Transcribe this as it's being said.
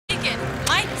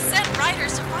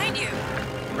find you.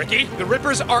 Ricky, the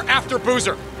Rippers are after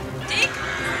Boozer. Deke?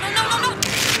 No.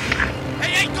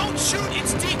 Hey, don't shoot!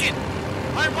 It's Deacon!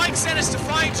 My Mike sent us to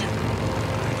find you.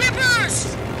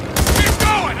 Rippers! Keep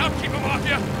going! I'll keep them off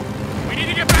you. We need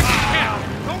to get back to the camp.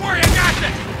 Don't worry, I got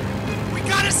this. We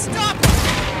gotta stop them!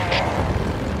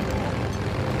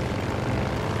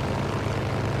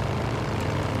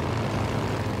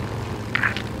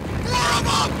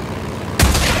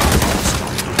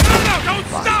 No, don't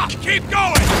stop! Keep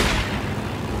going!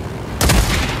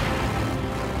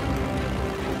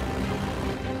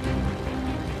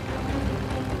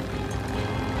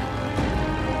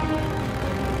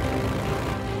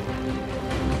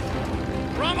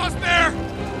 We're almost there!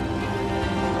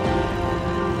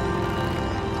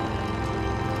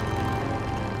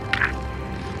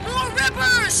 More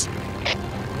Rippers! I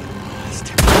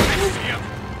see him.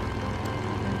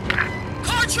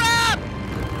 Car trap!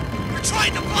 We're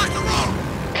trying to block the road!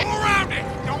 Go around it!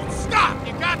 Don't stop!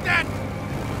 You got that?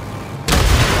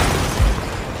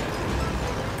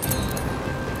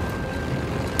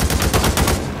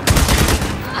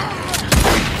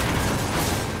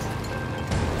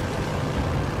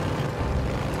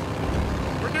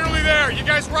 We're nearly there. You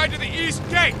guys ride to the east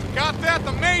gate. Got that?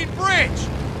 The main bridge.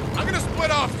 I'm gonna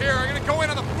split off here. I'm gonna go in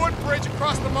on the footbridge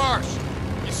across the marsh.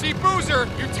 You see Boozer,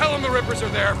 you tell him the Rippers are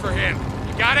there for him.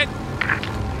 You got it?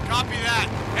 Copy that.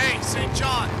 Hey, St.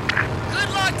 John. Good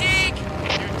luck, Deke!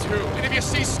 You too. And if you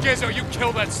see Skizzo, you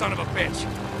kill that son of a bitch.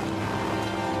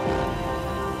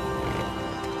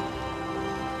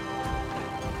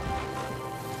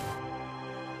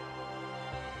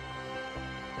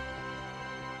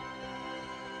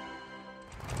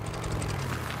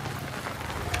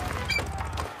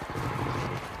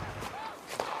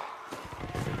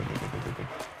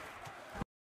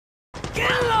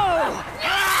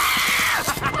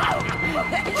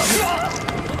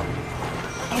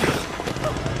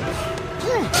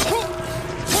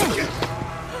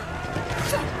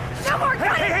 No more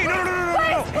guns! Hey,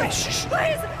 no! Wait, shh.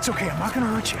 Please! It's okay, I'm not gonna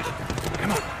hurt you.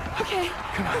 Come on. Okay.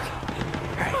 Come on.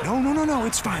 Hey, no,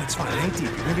 it's fine. It ain't deep.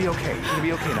 You're gonna be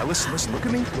okay. Now listen, look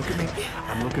at me.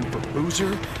 I'm looking for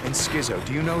Boozer and Skizzo.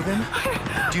 Do you know them?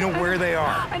 Do you know where they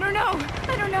are? I don't know.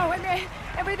 And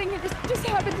everything just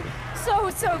happened so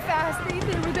fast.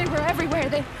 They were everywhere.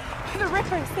 The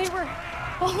Rippers, they were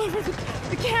all over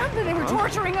the camp, and they were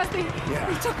torturing us. They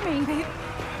took me. They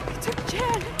took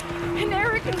Chad and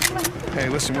Eric and my... Hey,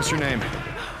 listen, what's your name?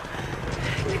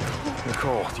 Nicole.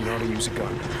 Nicole, do you know how to use a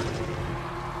gun?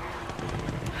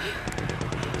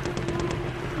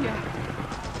 Yeah.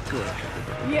 Good.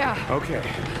 Yeah. Okay.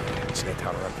 See that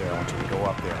tower up there? I want you to go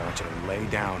up there. I want you to lay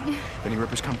down. If any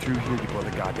Rippers come through here, you blow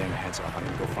their goddamn heads off. I'm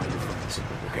gonna go find your friends.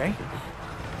 Okay?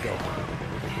 Go.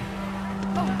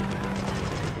 Oh.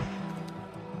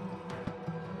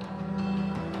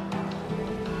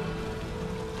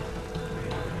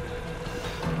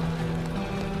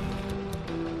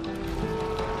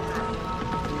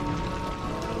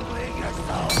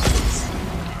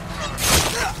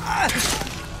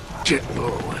 Get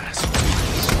low, ass.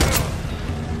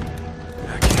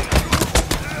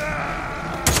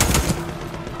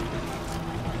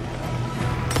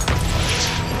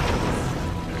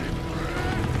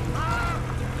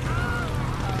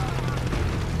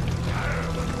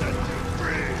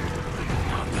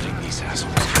 I'm letting these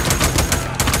assholes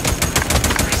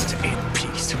rest in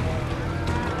peace.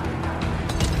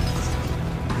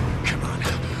 Come on.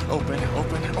 Open.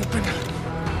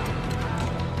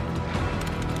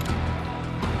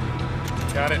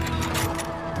 Got it.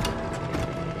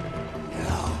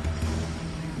 No.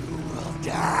 You will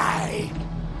die.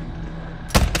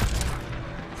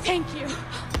 Thank you.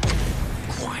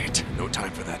 Quiet. No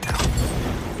time for that now.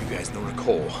 You guys know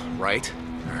Nicole, right?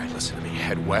 All right, listen to me.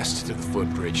 Head west to the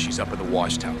footbridge. She's up in the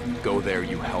watchtower. Go there,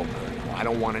 you help her. I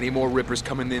don't want any more Rippers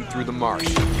coming in through the marsh.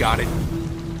 Got it?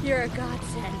 You're a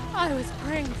godsend. I was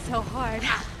praying so hard.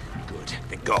 Good.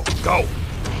 Then go. Go!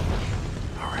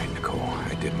 All right, Nicole.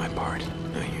 I did my part.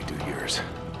 Now you do yours.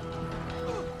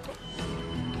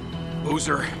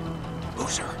 Boozer.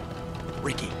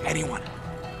 Ricky. Anyone.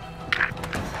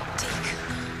 Deke,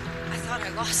 I thought I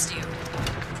lost you.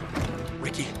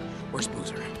 Ricky, where's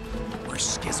Boozer? Where's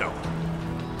Skizzo?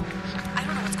 I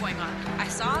don't know what's going on. I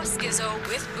saw Skizzo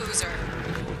with Boozer.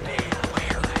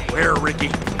 Where, Ricky?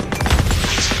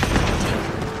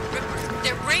 Rippers,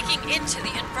 they're breaking into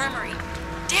the infirmary.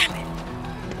 Damn it!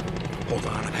 Hold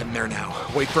on, I'm heading there now.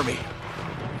 Wait for me.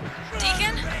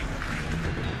 Deacon?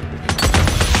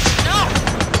 No!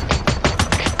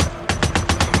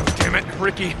 Damn it,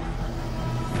 Ricky.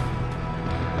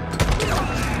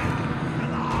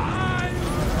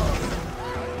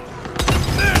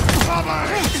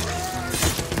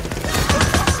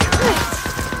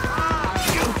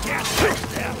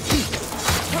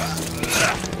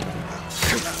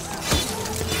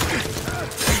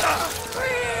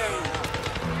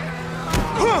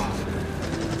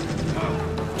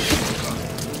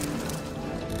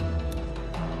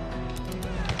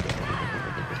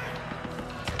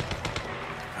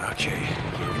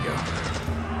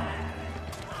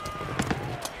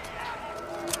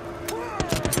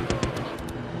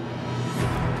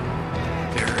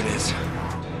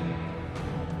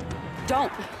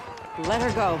 Don't. Let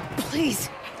her go. Please,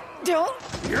 don't.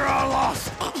 You're all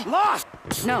lost! Lost!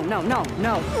 No, no, no,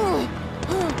 no.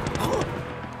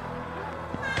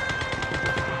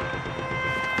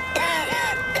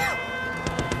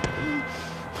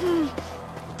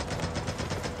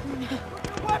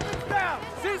 Weapons down!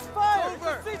 Ceasefire!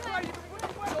 Over! It's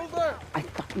over! I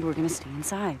thought we were gonna stay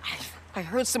inside. I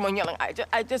heard someone yelling.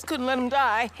 I just couldn't let him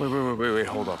die. Wait,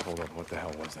 hold up. What the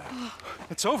hell was that?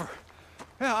 It's over.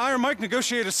 Yeah, Iron Mike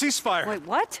negotiated a ceasefire. Wait,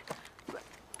 what?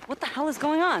 What the hell is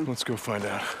going on? Let's go find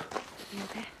out. You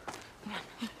okay?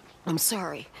 I'm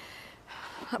sorry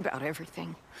about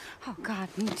everything. Oh, God,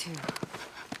 me too.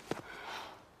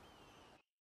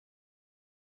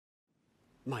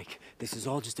 Mike, this is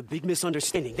all just a big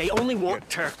misunderstanding. They only want...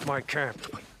 Attacked my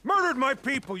camp. Murdered my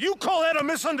people. You call that a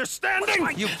misunderstanding?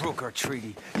 You broke our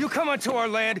treaty. You come onto our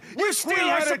land. You steal We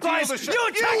our had a deal supplies. to You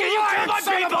attack and you kill my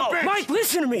son of a people. bitch! Mike,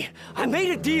 listen to me. I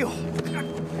made a deal.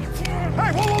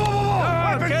 Hey,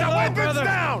 whoa! Weapons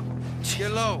down!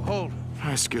 Get low. Hold. All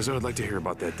right, Skizzo, I'd like to hear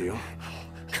about that deal.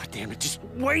 God damn it, just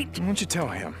wait. Why don't you tell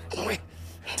him?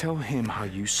 Tell him how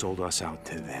you sold us out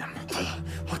to them.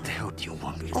 What the hell do you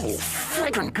want me to do? Oh,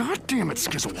 friggin' goddamn it,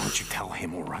 Skizzo, why don't you tell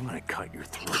him or I'm gonna cut your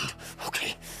throat.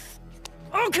 Okay.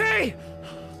 Okay!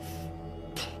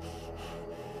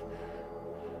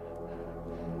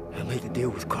 I made a deal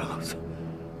with Carlos.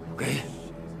 Okay?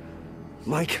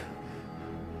 Mike.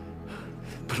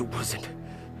 But it wasn't.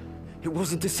 It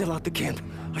wasn't to sell out the camp.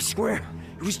 I swear.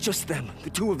 It was just them. The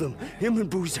two of them. Him and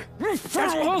Boozer. That's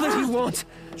all that he wants.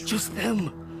 Just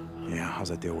them. Yeah, how's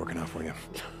that deal working out for you?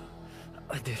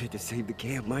 I did it to save the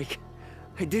camp, Mike.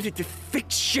 I did it to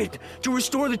fix shit. To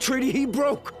restore the treaty he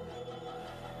broke.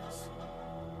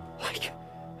 Mike.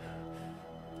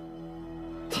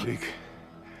 Deke.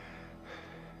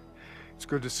 It's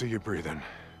good to see you breathing.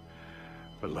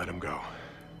 But let him go.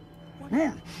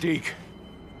 Deke.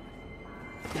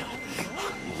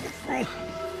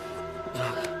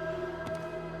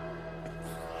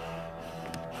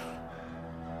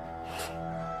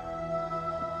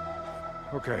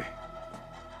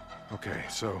 Okay,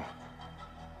 so...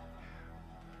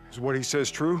 is what he says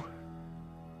true?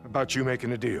 About you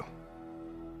making a deal?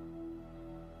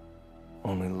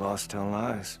 Only lost tell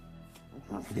lies.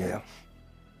 Yeah,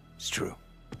 it's true.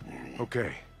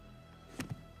 Okay.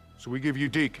 So we give you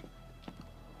Deke,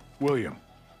 William,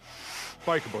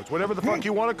 biker boats, whatever the fuck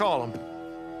you want to call them.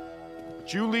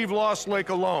 But you leave Lost Lake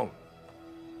alone.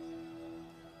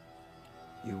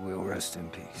 You will rest in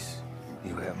peace.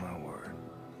 You have my word.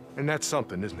 And that's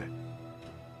something, isn't it?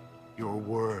 Your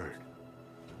word.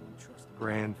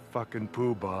 Grand fucking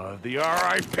poobah of the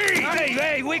R.I.P.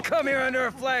 Hey, we come here under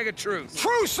a flag of truce.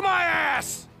 Truce my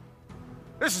ass!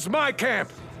 This is my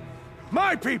camp.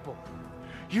 My people.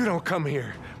 You don't come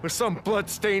here with some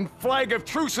blood-stained flag of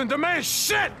truce and demand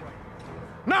shit!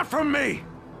 Not from me!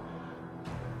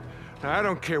 Now, I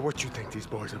don't care what you think these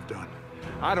boys have done.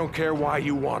 I don't care why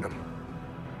you want them.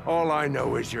 All I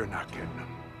know is you're not getting them.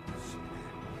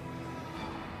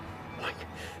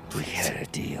 We had a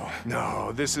deal.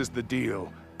 No, this is the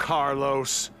deal,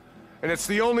 Carlos. And it's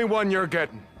the only one you're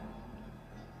getting.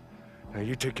 Now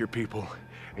you take your people,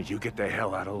 and you get the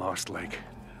hell out of Lost Lake.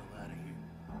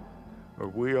 Or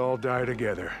we all die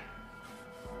together.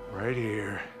 Right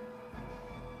here.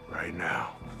 Right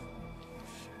now.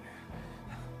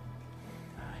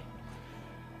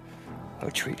 Our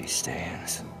treaty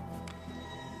stands.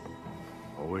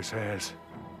 Always has.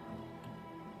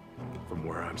 From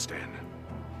where I'm standing.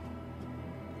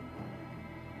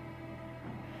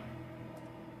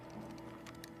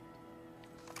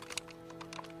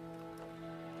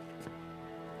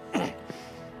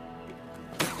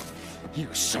 You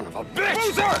son of a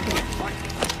bitch!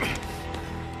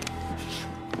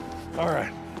 All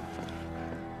right.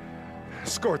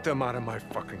 Escort them out of my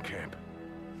fucking camp.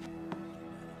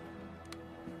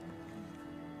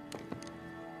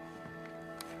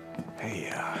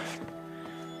 Hey,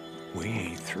 we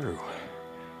ain't through.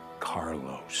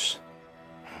 Carlos.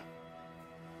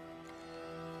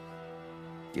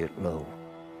 Get low,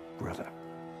 brother.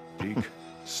 Deke,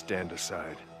 stand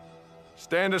aside.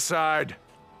 Stand aside!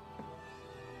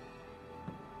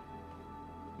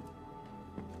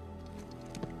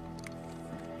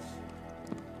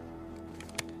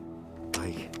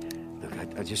 Mike, look,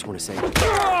 I just want to say...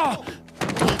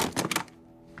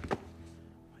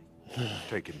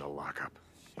 Take him to lockup.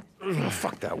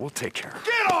 Fuck that, we'll take care of it.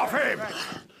 Get off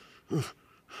him!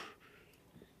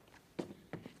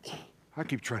 I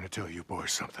keep trying to tell you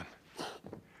boys something.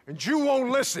 And you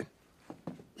won't listen.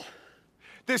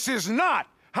 This is not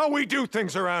how we do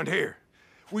things around here.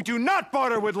 We do not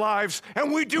barter with lives,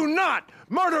 and we do not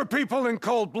murder people in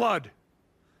cold blood.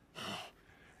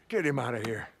 Get him out of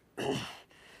here.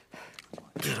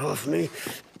 Get off me.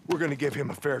 We're gonna give him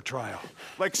a fair trial,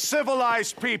 like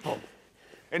civilized people.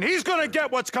 And he's gonna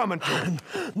get what's coming to him.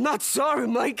 I'm not sorry,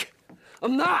 Mike.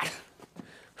 I'm not.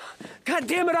 God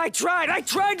damn it, I tried. I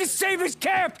tried to save his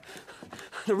camp.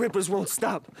 The Rippers won't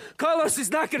stop. Carlos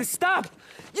is not gonna stop.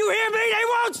 You hear me? They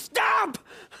won't stop!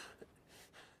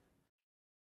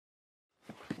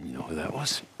 You know who that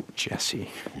was? Jessie.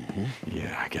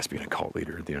 Yeah, I guess being a cult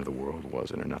leader at the end of the world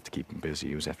wasn't enough to keep him busy.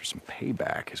 He was after some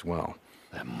payback as well.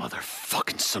 That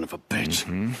motherfucking son of a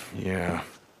bitch. Yeah.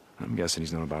 I'm guessing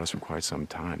he's known about us for quite some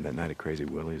time. That night at Crazy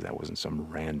Willie's, that wasn't some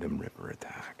random Ripper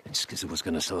attack. And Skizzo was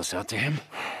gonna sell us out to him?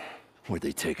 Where'd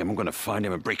they take him? I'm gonna find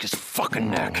him and break his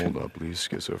fucking neck. Hold up, leave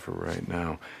Skizzo for right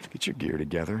now. Get your gear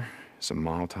together. Some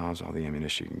Molotovs, all the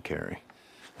ammunition you can carry.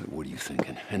 What are you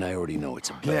thinking? And I already know it's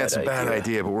a bad idea. Yeah, it's a bad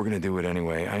idea, but we're gonna do it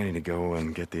anyway. I need to go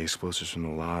and get the explosives from the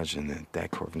lodge and the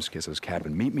deck cord from Skizzo's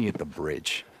cabin. Meet me at the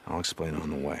bridge. I'll explain on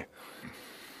the way.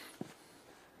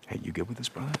 Hey, you good with this,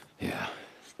 brother? Yeah.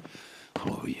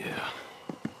 Oh, yeah.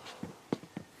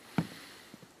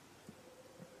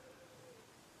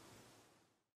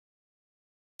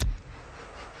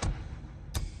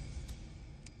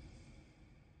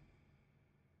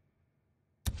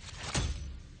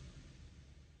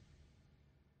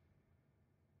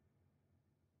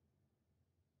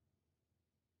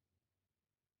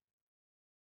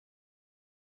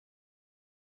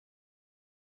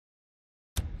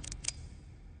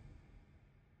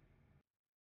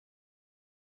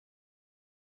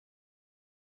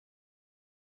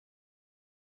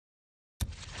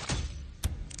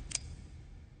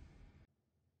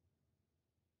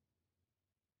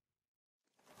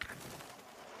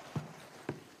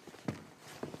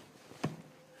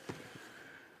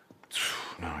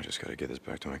 Now I just gotta get this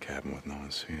back to my cabin with no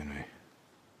one seeing me.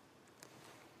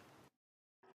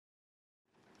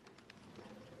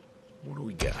 What do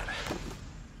we got?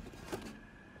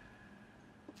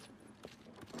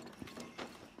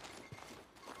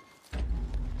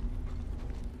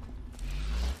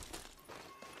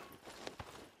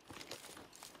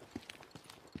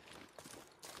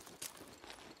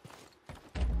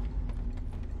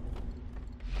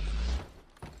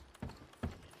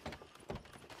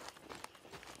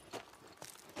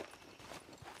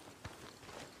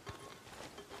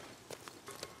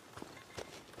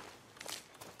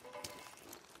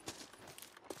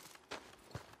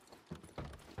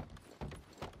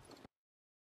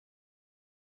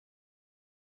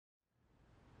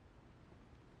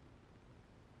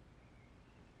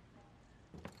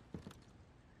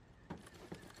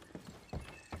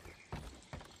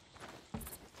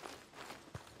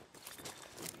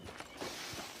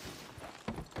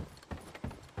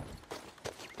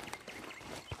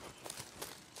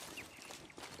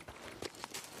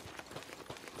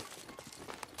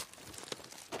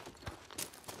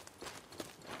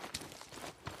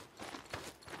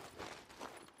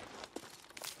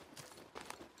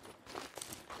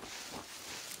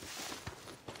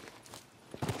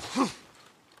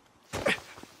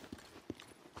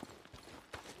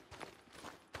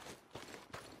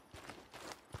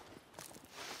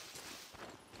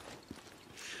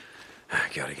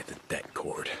 I gotta get the deck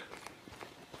cord.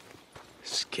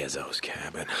 Skizzo's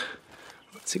cabin.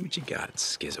 Let's see what you got,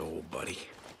 Skizzo, old buddy.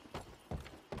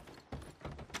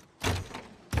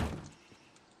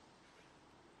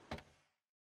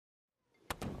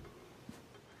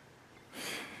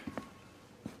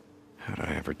 How'd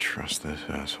I ever trust this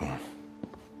asshole?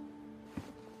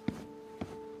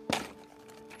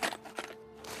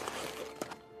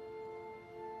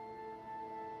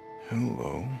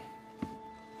 Hello?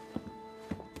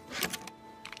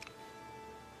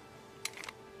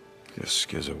 Guess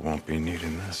Skizzo won't be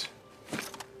needing this.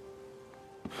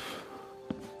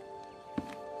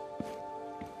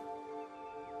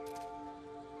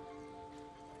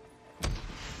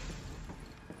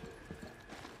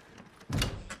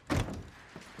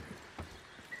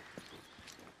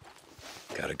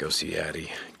 Gotta go see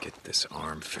Addie, get this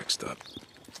arm fixed up.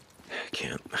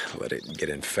 Can't let it get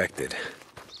infected.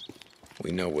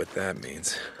 We know what that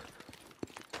means.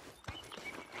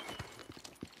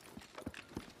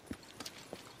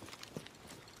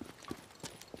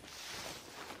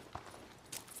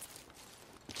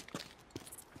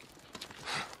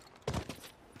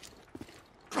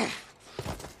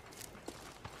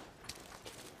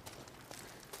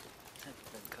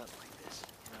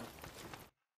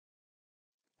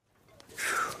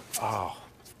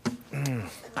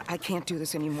 I can't do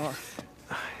this anymore.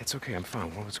 It's It's okay, I'm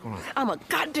fine. What's going on? I'm a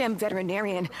goddamn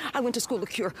veterinarian. I went to school to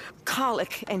cure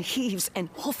colic and heaves and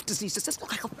hoof diseases. Does this look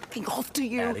like a fucking hoof to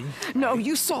you? Addie? No,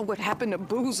 you saw what happened to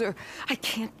Boozer. I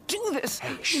can't do this.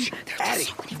 Hey, shh. There's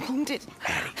so many wounded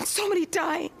and so many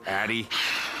dying. Addie?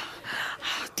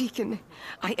 Deacon,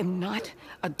 I am not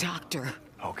a doctor.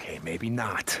 Okay, maybe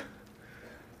not.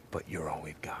 But you're all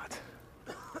we've got.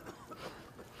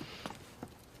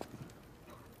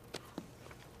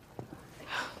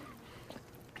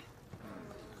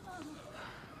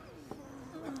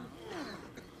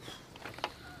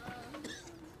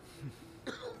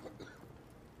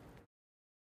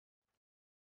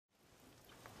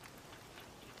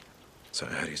 So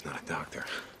Addie's not a doctor,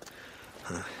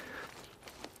 huh?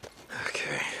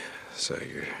 Okay, so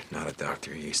you're not a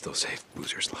doctor, you still saved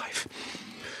Boozer's life.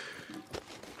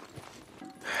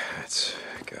 That's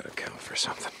gotta count for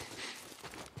something.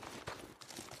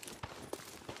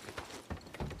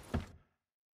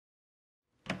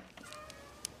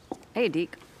 Hey,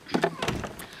 Deke.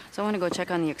 So I want to go check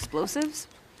on the explosives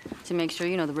to make sure,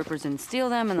 the Rippers didn't steal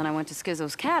them, and then I went to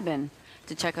Skizzo's cabin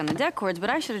to check on the deck cords,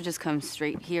 but I should have just come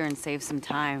straight here and saved some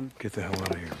time. Get the hell out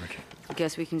of here, Ricky.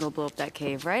 Guess we can go blow up that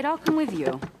cave, right? I'll come with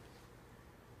you.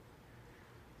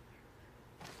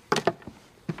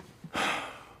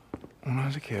 When I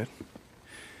was a kid,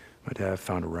 my dad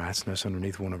found a rat's nest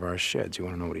underneath one of our sheds. You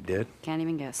want to know what he did? Can't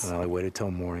even guess. Well, I waited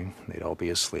till morning. They'd all be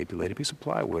asleep. He laid a piece of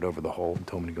plywood over the hole and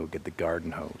told me to go get the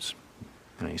garden hose.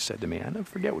 And he said to me, I never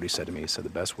forget what he said to me. He said the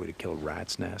best way to kill a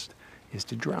rat's nest is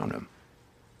to drown him.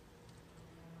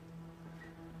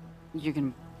 You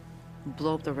can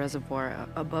blow up the reservoir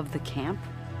above the camp?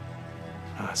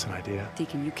 Oh, that's an idea.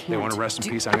 Deacon, you can't. They want to rest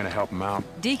in peace. I'm going to help them out.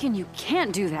 Deacon, you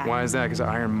can't do that. Why is that? Because of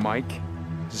Iron Mike?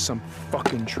 Is this some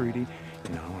fucking treaty?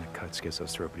 I want to cut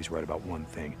Skizzo's throat, but he's right about one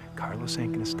thing. Carlos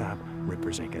ain't going to stop.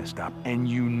 Rippers ain't going to stop. And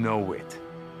you know it.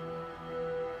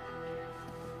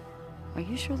 Are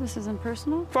you sure this isn't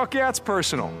personal? Fuck yeah, it's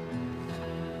personal.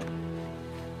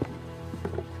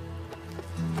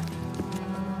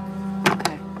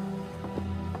 Okay.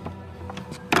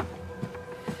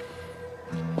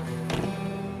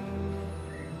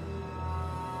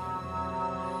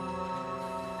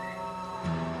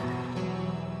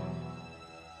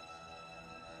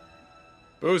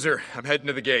 Boozer, I'm heading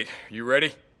to the gate. You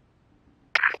ready?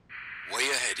 Way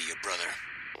ahead of you, brother.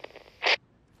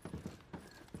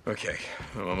 Okay,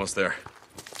 I'm almost there.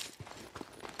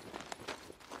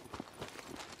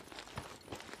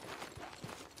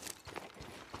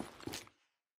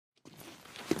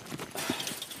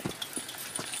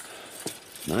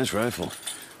 Nice rifle.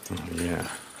 Oh, yeah.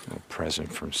 A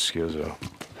present from Skizzo.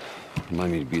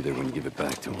 Remind me to be there when you give it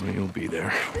back to him. He'll be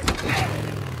there.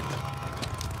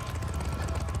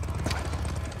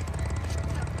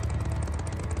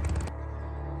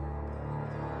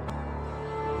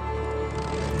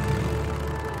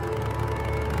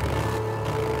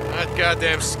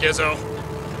 Goddamn Skizzo.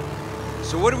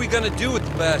 So what are we gonna do with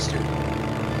the bastard?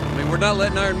 I mean, we're not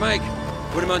letting Iron Mike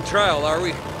put him on trial, are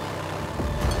we?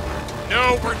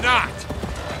 No, we're not.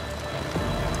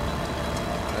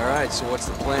 All right, so what's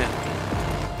the plan?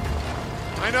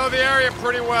 I know the area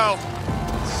pretty well.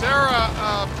 Sarah,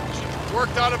 she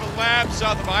worked out of a lab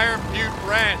south of Iron Butte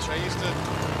Ranch. I used to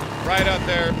ride out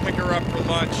there, pick her up for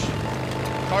lunch.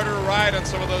 Taught her to ride on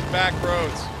some of those back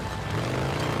roads.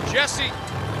 Jessie,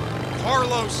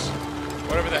 Carlos,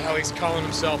 whatever the hell he's calling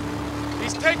himself.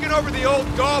 He's taken over the old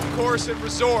golf course and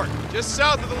resort. Just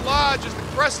south of the lodge is the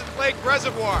Crescent Lake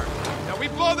Reservoir. Now we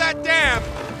blow that dam,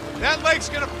 that lake's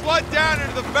gonna flood down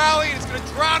into the valley and it's gonna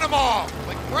drown them all,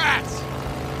 like rats.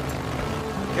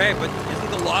 Okay, but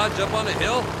isn't the lodge up on a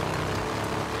hill?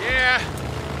 Yeah,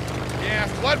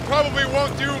 flood probably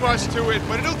won't do much to it,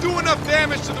 but it'll do enough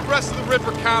damage to the rest of the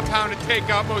Ripper compound to take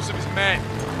out most of his men.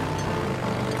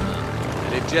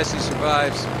 And if Jessie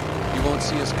survives, you won't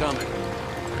see us coming.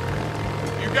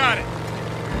 You got it.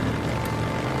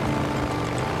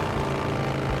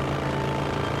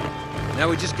 Now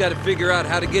we just gotta figure out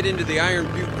how to get into the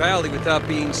Iron Butte Valley without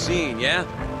being seen, yeah?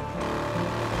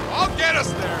 I'll get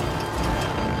us there.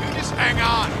 You just hang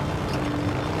on.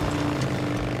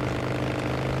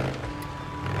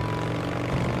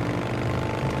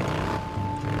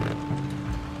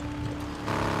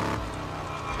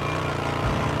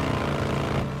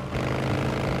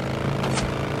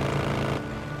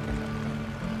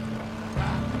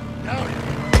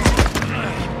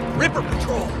 Ripper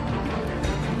Patrol!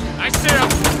 I see him.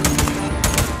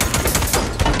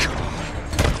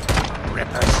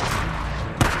 Rippers.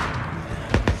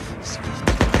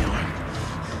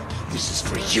 This is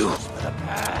for you.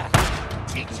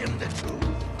 Teach him the truth.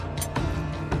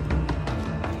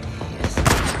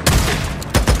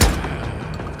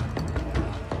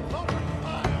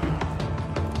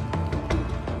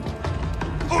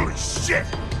 Shit!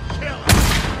 Kill him!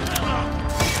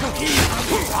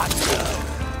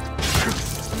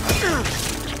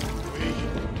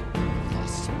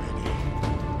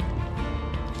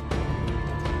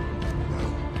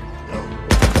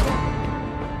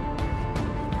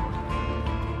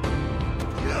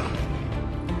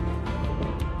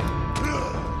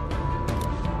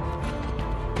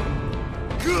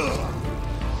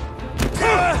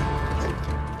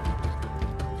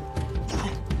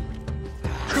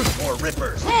 More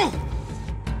rippers!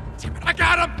 Damn it, I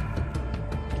got him!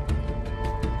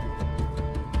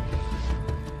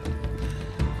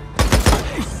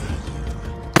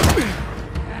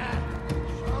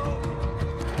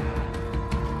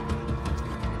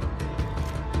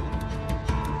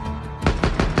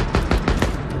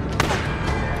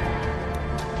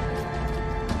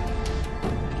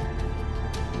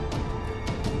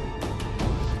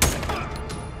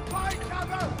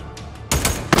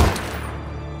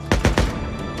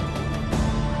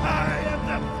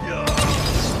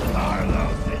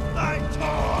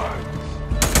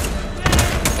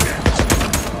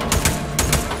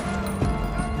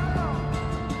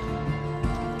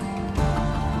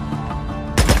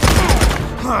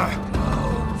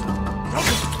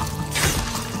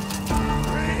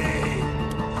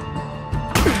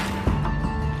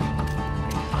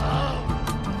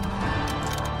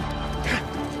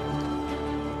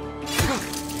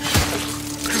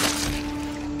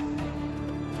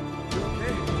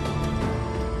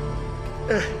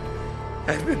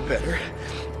 I've been better.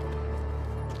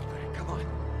 Come on,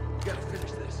 we gotta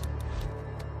finish this.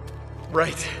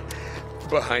 Right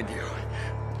behind you.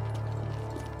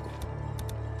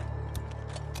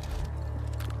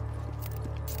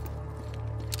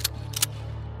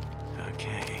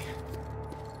 Okay.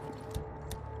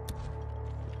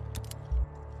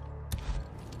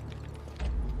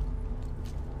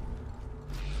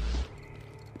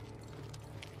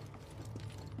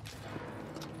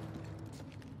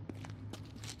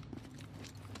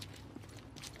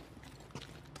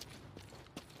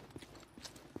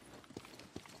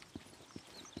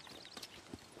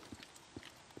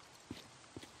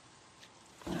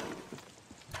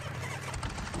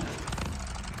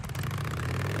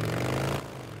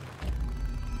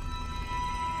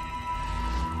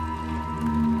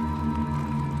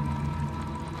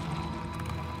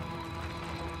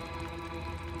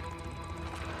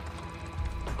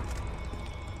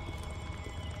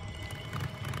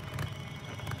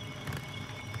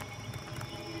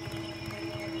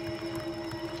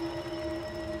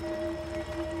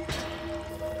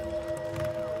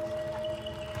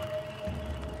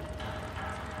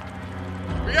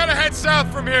 We gotta head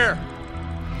south from here.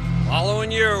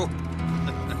 Following you.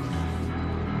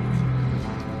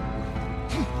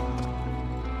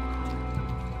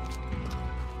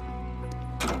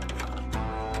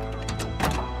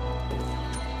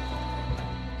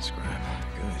 Scrap.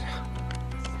 Good.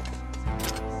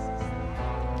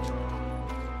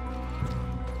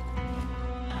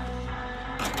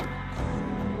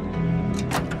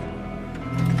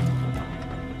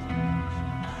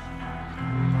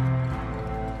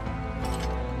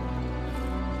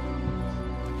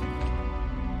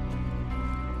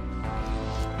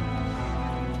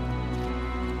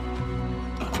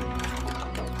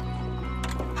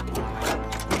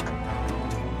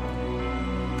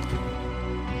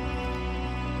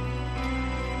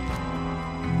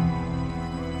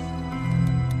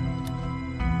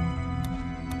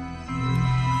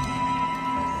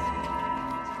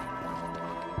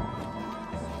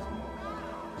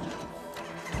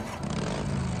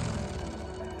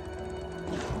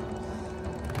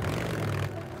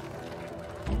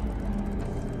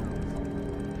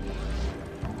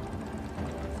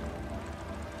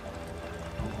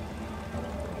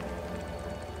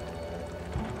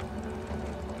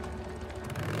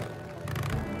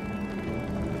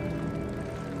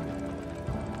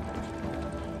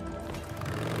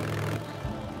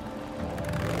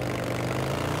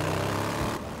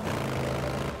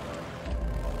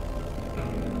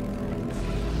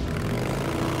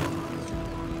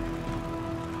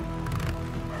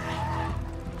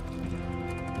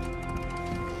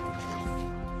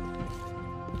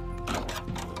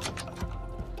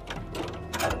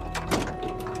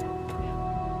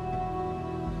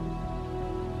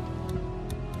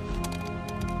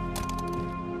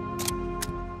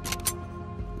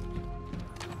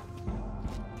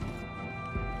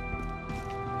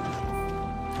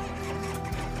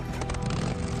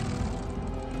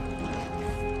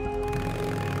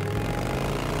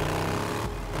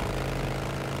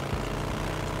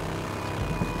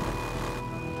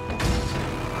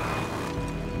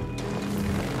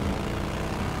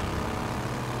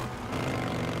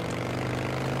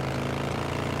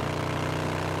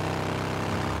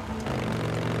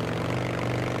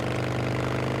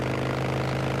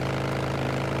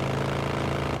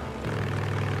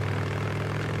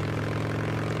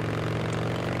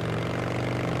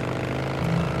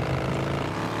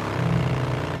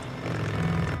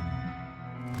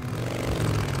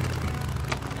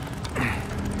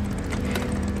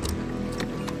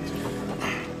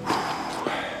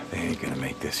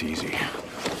 this easy.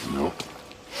 No.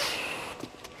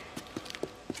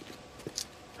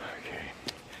 Okay.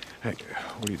 Hey,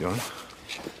 what are you doing?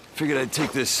 Figured I'd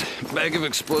take this bag of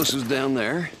explosives down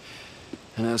there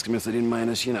and ask them if they didn't mind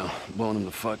us, you know, blowing them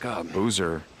the fuck up.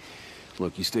 Boozer.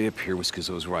 Look, you stay up here with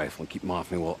Skizzo's rifle and keep him off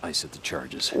me while I set the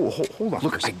charges. Oh, hold on.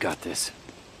 Look, I got this.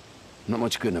 I'm not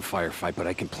much good in a firefight, but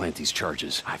I can plant these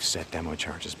charges. I've set demo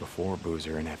charges before,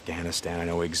 Boozer, in Afghanistan. I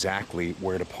know exactly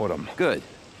where to put them. Good.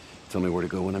 Tell me where to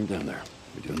go when I'm down there.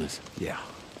 We doing this? Yeah.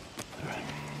 All right.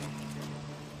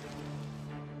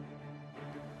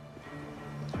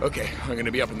 Okay, I'm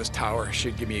gonna be up in this tower.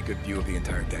 Should give me a good view of the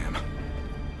entire dam.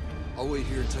 I'll wait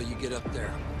here until you get up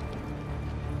there.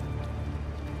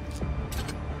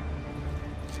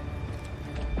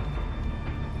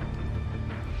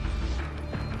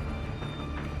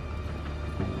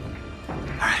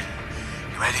 All right.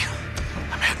 You ready?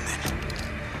 I'm heading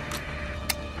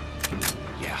in.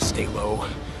 Yeah, stay low.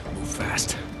 Move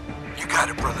fast. You got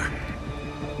it, brother.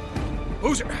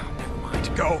 Boozer! Oh, never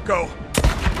mind. Go, go!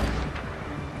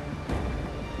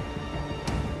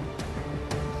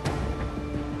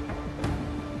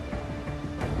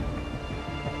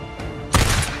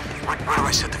 Where do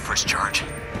I set the first charge?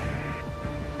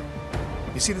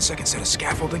 You see the second set of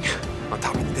scaffolding? On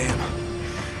top of the dam?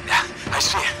 Yeah, I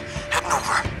see it. Heading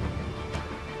over.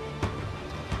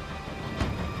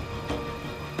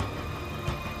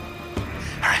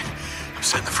 All right, I'm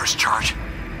setting the first charge.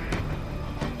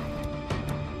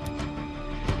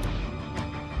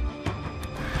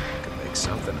 Could make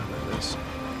something out of this.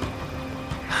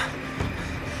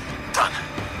 Done.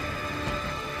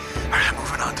 All right, I'm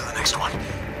moving on to the next one.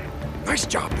 Nice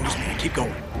job, Boozer, man. Keep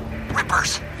going.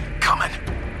 Rippers, coming.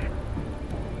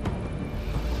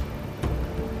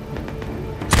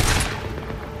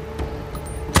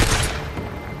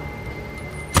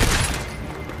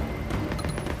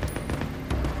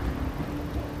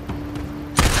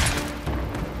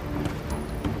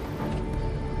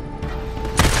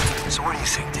 So what do you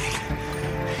think, Deke?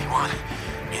 You want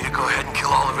me to go ahead and kill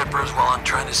all the Rippers while I'm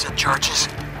trying to set charges?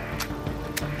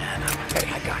 Hey,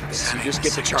 I got this. You just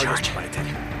get the charges planted.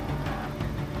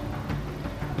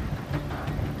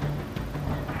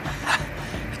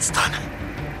 It's done.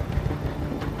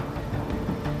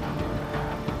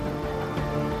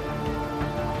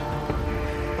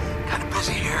 Kinda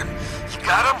busy here. You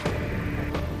got him?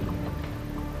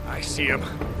 I see him.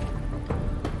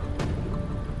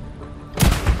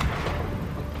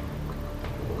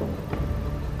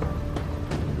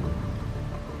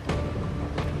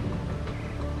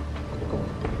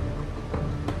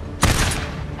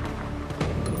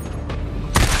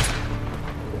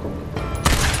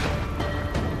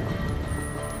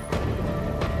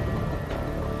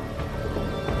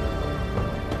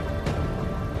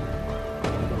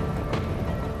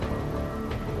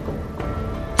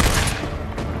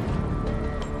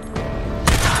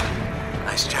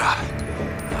 Nice job. I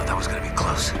thought that was gonna be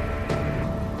close.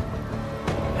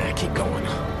 Yeah, keep going.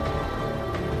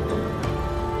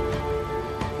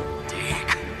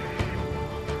 Deke.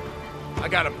 I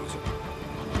got him, Boozer.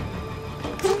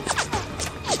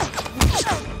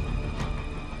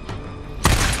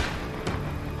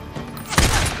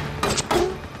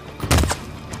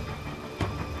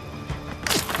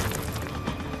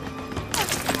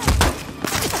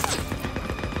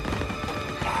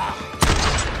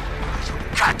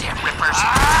 Goddamn Rippers!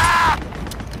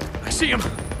 I see him.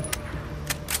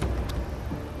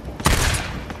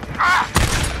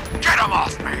 Get him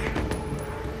off me!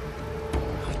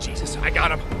 Oh, Jesus, I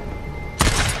got him.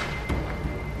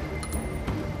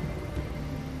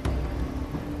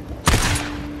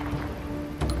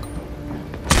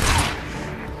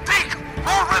 Deke!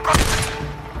 More Rippers!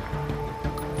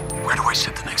 Where do I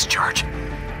set the next charge?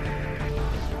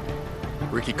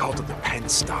 Ricky called it the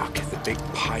penstock, the big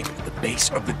pipe at the base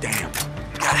of the dam.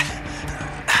 Got it.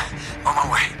 On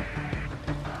my way.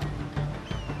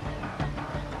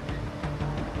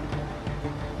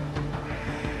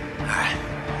 All right.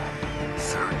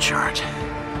 Third charge.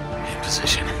 In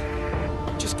position.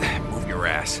 Just move your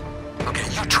ass. Okay,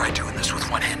 you try doing this with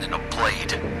one hand and a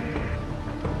blade.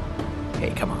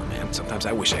 Hey, come on, man. Sometimes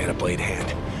I wish I had a blade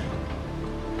hand.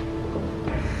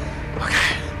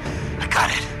 Okay, I got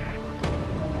it.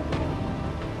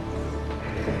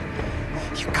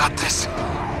 You got this.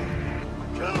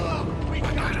 I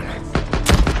got him.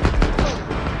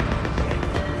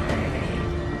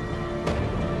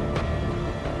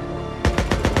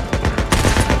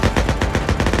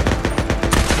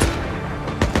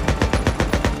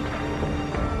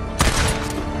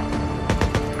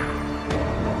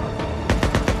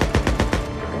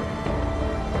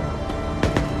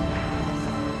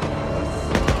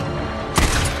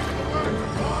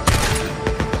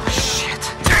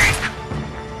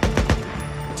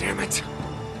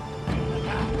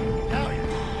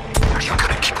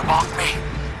 mock me?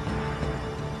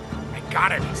 I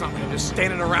got it. It's not like I'm just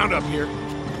standing around up here.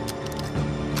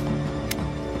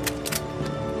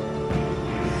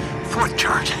 Fourth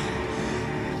charge.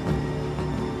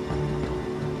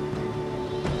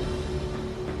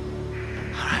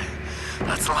 Alright,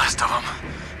 that's the last of them.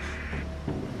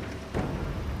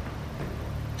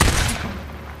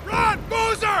 Run,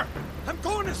 Boozer! I'm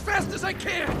going as fast as I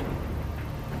can!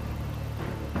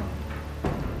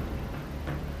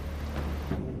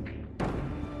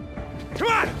 Come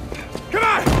on! Come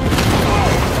on!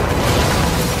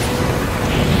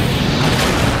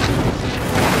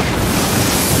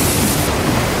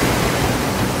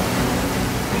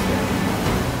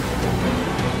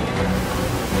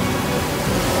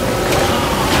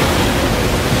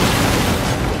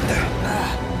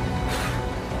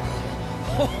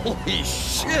 Holy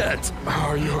shit!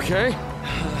 Are you okay?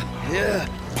 Yeah.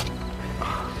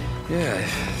 Yeah, I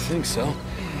think so.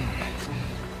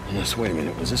 Unless, wait a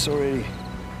minute, was this already...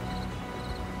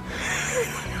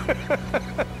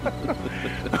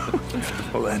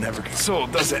 Well, that never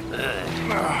consoled, does it?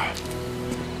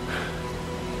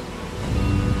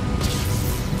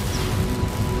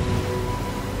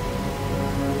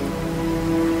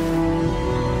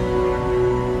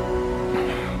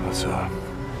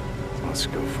 Let's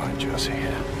go find Jessie.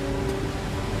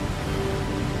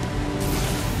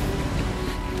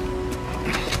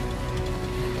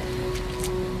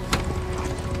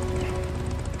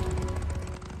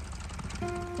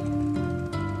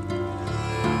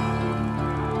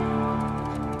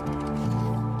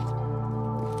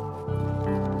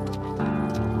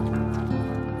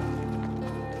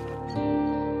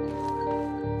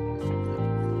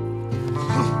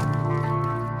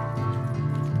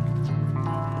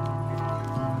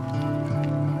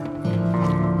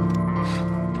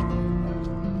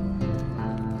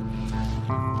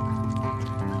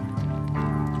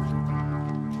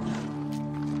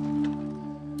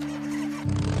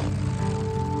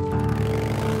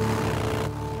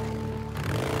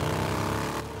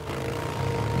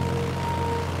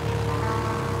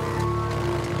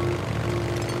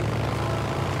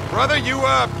 Brother, you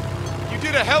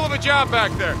did a hell of a job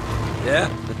back there. Yeah?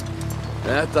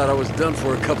 I thought I was done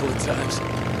for a couple of times.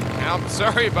 I'm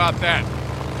sorry about that.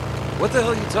 What the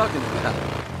hell are you talking about?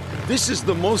 This is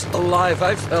the most alive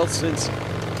I've felt since...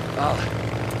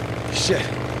 shit.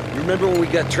 You remember when we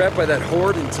got trapped by that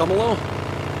horde in Tumalo?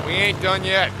 We ain't done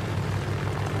yet.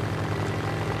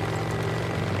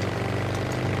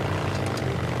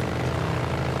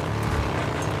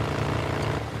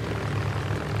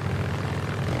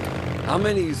 How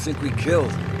many you think we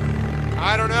killed?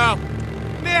 I don't know.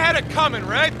 They had it coming,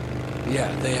 right?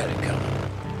 Yeah, they had it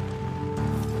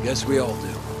coming. Guess we all do.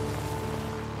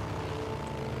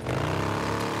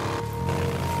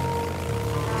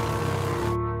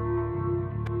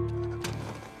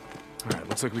 Alright,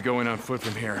 looks like we go in on foot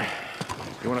from here.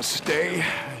 You wanna stay?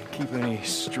 Keep any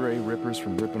stray rippers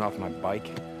from ripping off my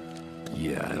bike?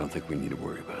 Yeah, I don't think we need to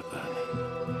worry about that.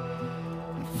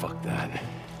 And fuck that.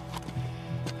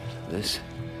 This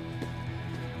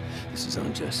is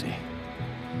on Jessie.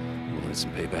 You wanted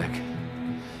some payback?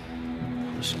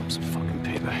 I'll show him some fucking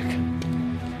payback.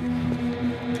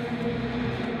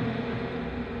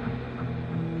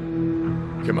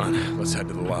 Come on, let's head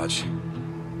to the lodge.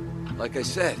 Like I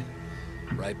said,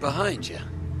 right behind you.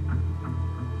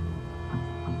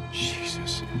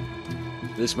 Jesus.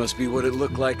 This must be what it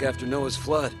looked like after Noah's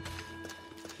flood.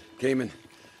 Came and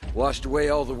washed away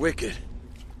all the wicked.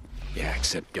 Yeah,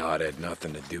 except God had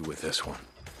nothing to do with this one.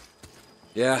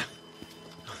 Yeah.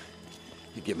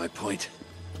 You get my point.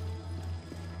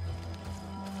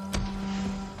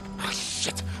 Oh,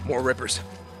 shit! More rippers.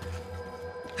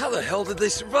 How the hell did they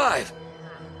survive?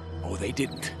 Oh, they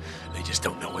didn't. They just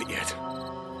don't know it yet.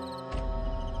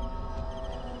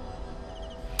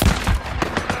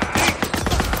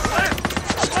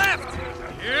 Left!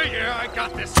 Yeah, I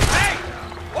got this. Hey!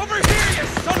 Over here, you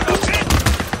son of a bitch!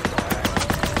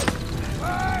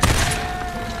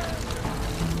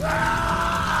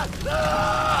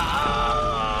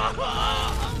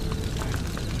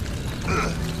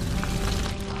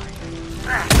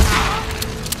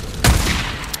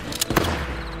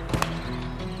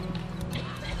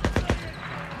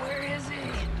 Where is he?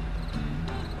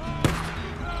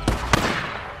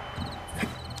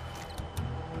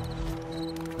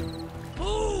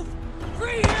 Move!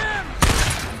 Free him!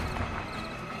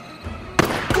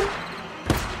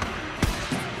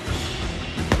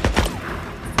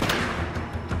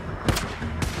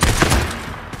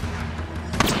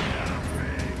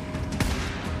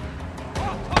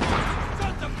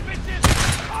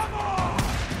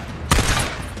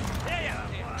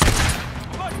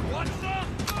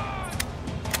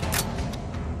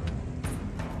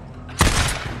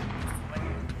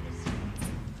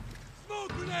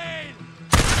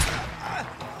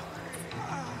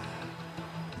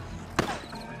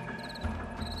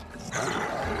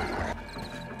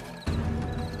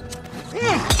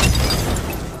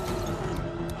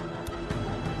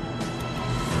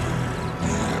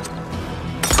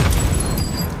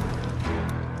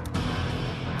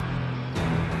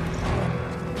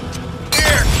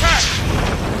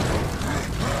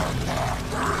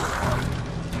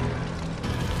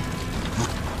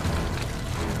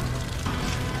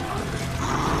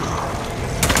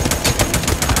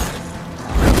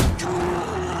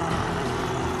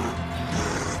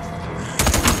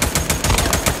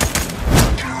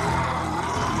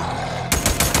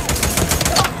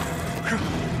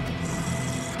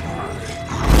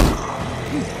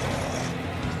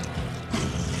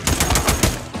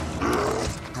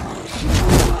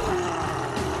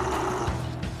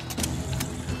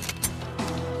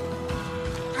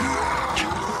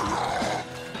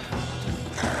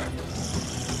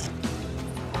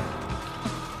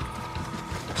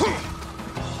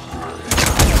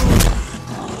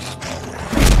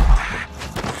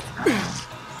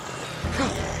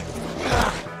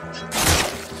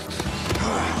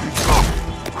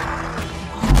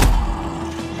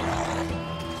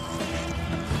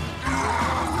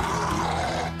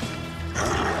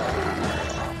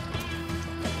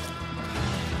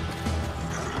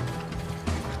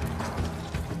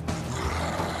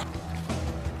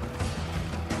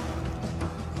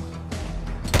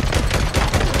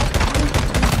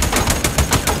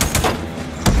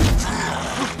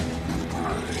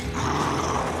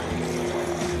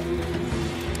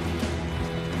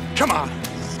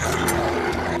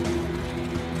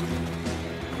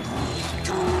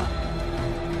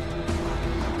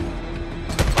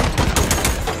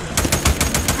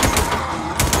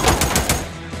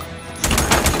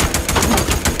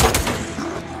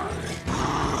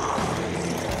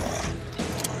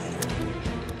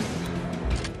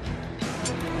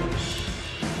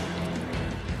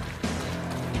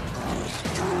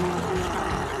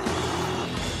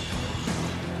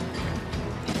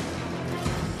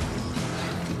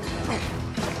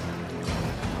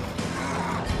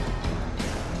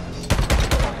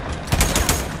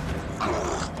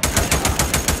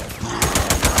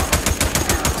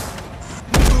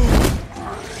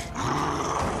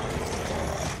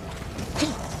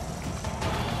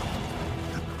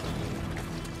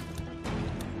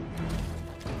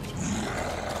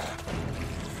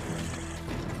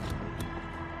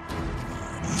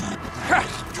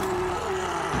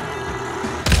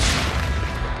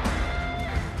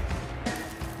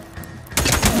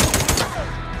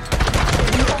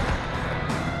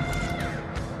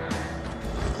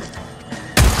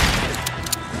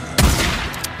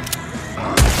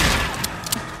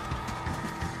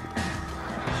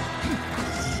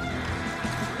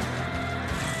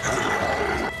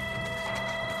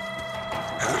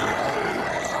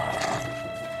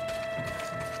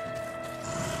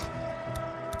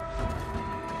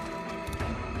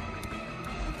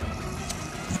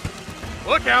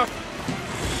 Look out!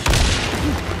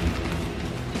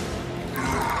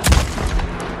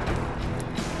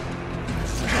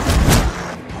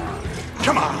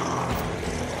 Come on!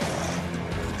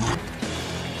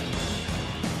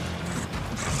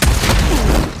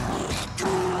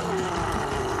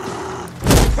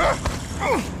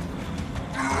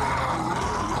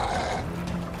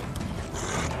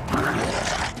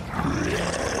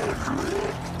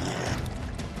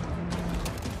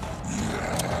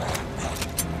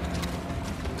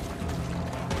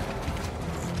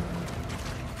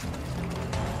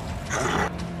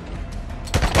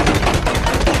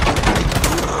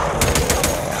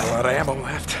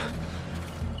 Left.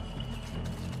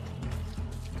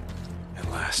 At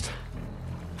last.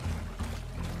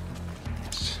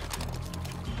 Yes.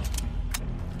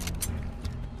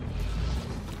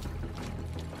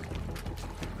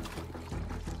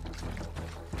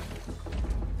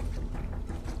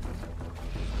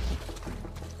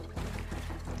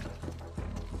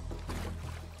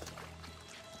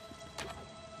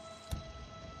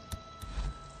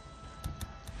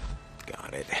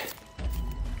 Got it.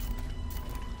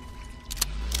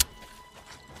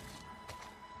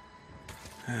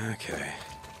 Okay.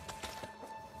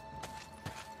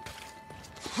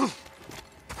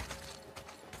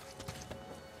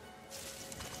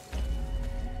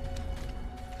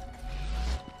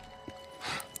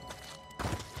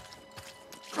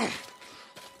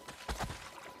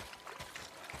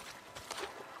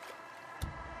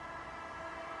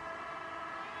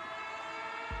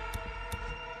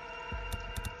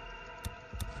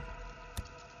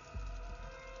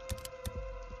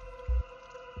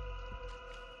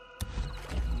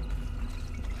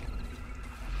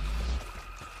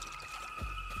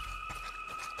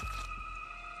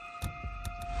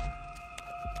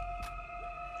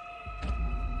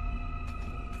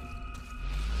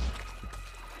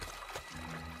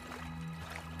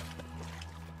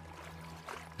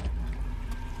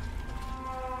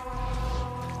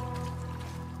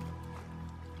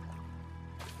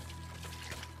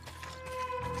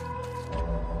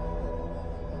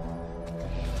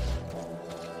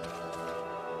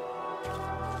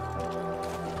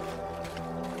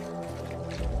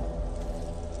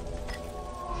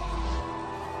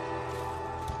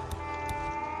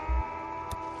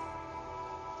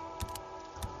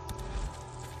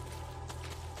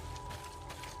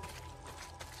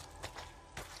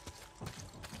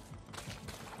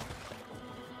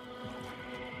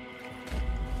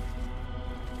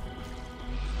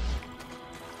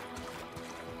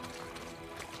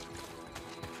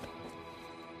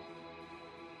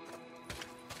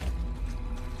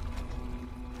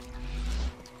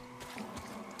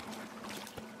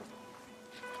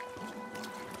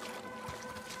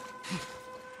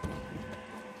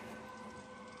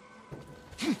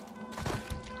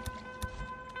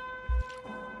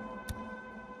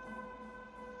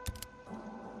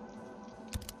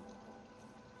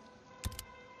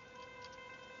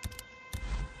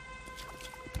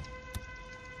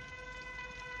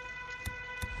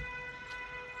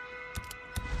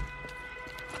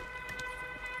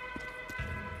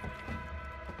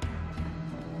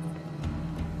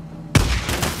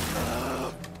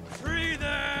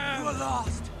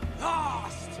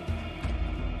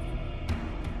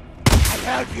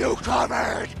 Have you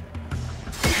covered?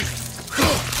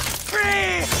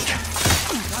 Free!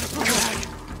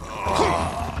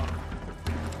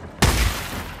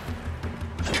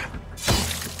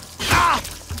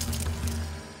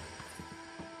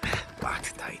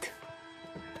 Locked tight.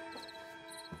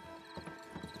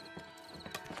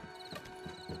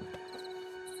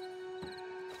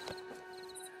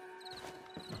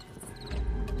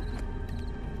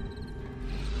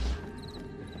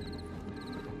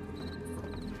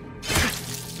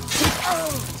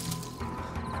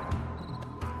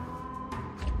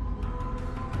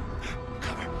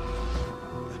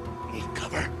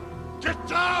 Get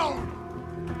down!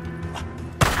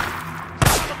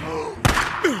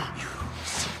 You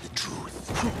see the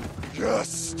truth.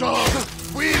 Just stop.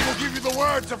 We will give you the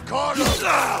words of Carlos.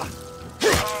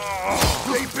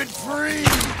 They've been freed.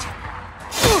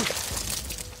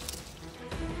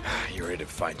 You ready to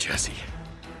find Jessie?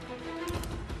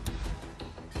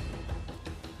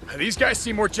 These guys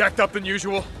seem more jacked up than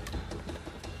usual.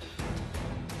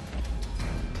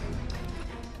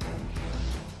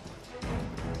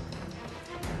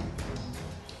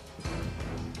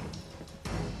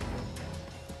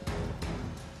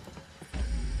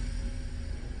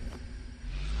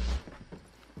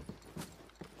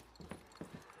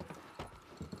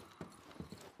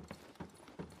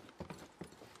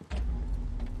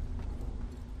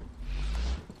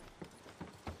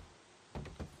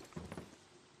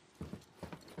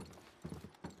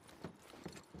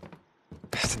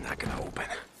 It's not gonna open.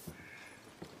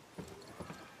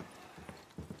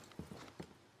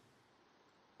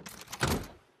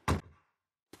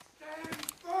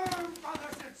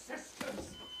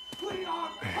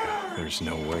 There's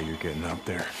no way you're getting up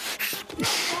there.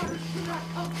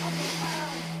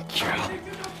 God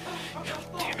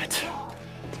damn it.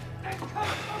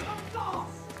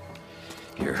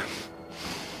 Here.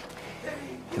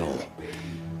 No.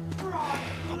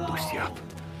 I'll boost you up.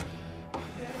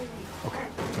 Okay,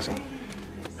 listen.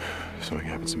 If something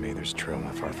happens to me, there's a trail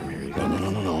not far from here.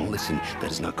 No. Listen, that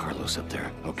is not Carlos up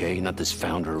there, okay? Not this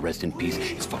founder, rest in peace.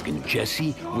 It's fucking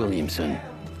Jesse Williamson.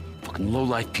 Fucking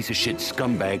low-life piece of shit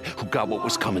scumbag who got what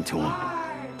was coming to him.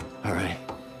 All right?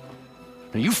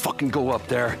 Now you fucking go up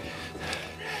there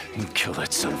and kill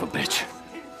that son of a bitch.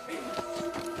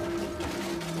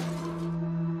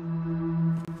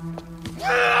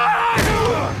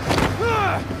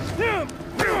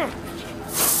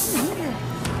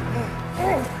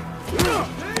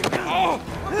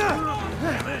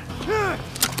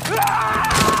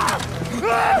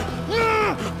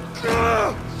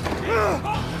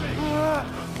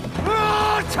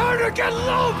 Time to get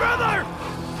low, brother!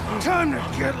 Time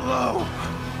to get low.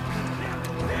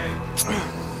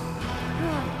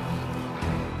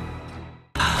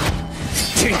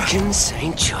 Jenkins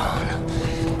St. John,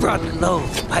 brought low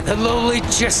by the lowly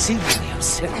Jesse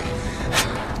Williamson.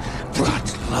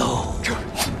 Brought low.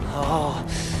 Oh,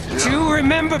 do you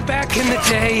remember back in the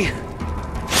day?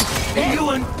 You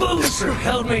and Boozer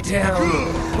held me down.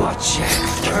 Watch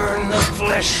Jack burn the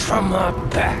flesh from my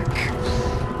back.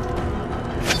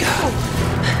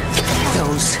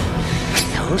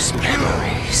 Those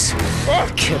memories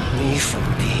kept me from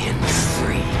being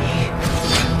free.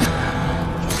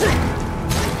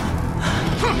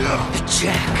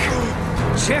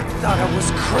 Jack thought I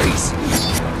was crazy.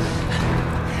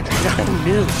 And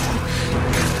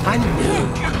I knew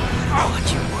what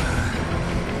you were.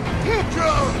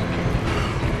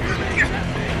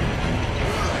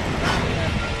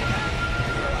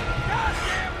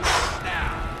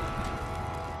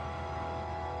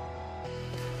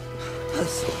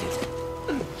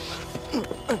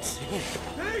 Let's see it.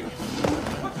 Hey!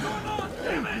 What's going on?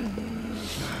 Damn it!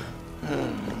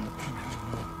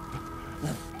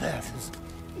 The path is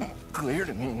clear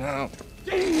to me now.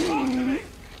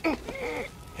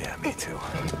 Yeah, me too.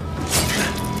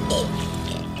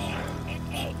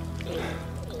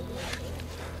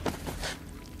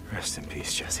 Rest in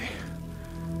peace, Jesse.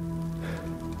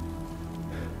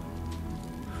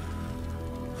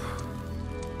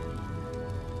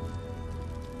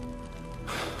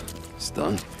 It's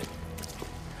done.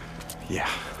 Yeah,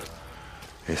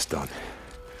 it's done.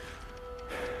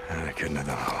 And I couldn't have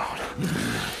done it alone.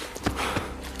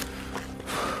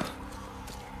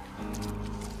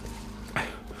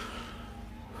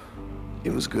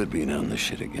 It was good being out in the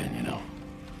shit again, you know?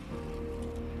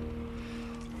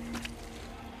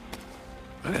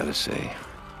 I gotta say,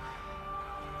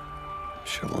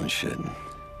 shoveling shit and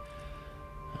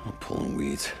pulling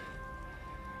weeds.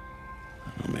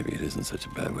 Well, maybe it isn't such a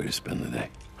bad way to spend the day.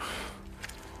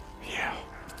 Yeah.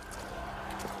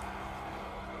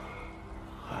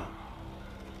 Wow.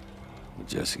 With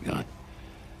Jesse gone,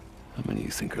 how many do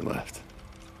you think are left?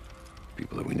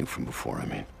 People that we knew from before, I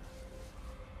mean.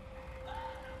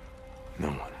 No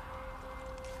one.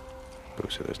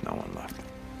 Boozer, there's no one left.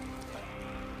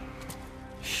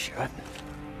 Shit.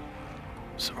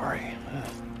 Sorry.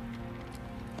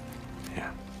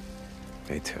 Yeah.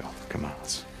 Me too. Come on,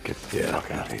 let's get the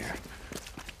fuck out of here.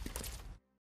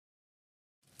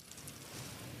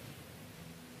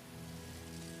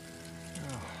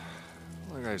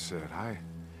 Like I said, I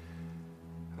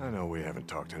know we haven't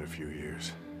talked in a few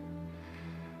years.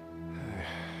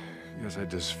 I guess I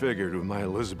just figured with my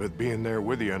Elizabeth being there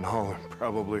with you and all,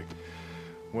 probably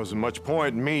wasn't much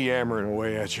point in me yammering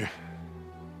away at you.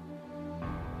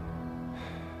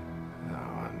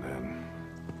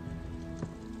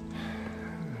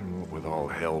 With all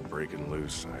hell breaking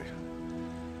loose, I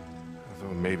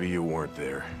thought maybe you weren't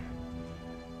there.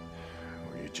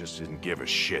 Or you just didn't give a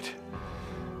shit.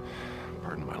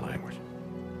 Pardon my language.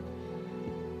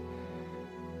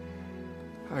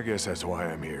 I guess that's why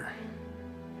I'm here.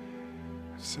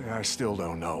 Say, I still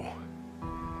don't know.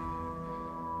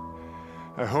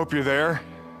 I hope you're there.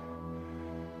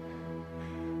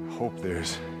 Hope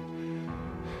there's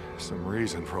some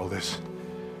reason for all this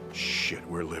shit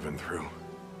we're living through.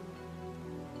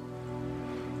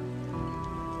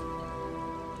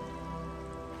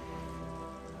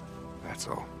 That's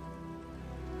all.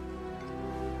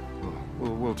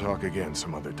 We'll talk again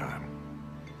some other time.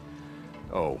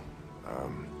 Oh,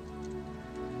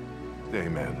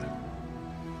 amen.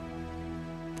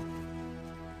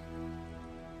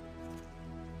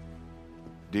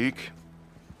 Deke?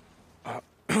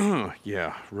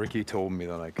 Yeah, Ricky told me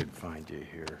that I could find you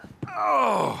here.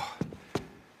 Oh!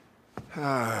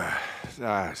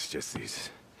 It's just these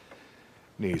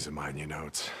knees of mine, you know.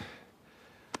 It's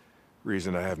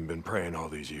reason I haven't been praying all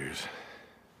these years.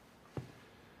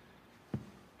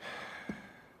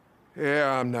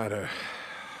 Yeah, I'm not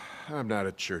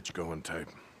a church-going type.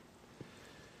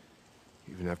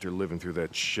 Even after living through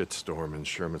that shitstorm in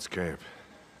Sherman's camp.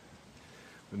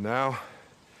 But now,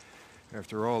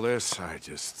 after all this, I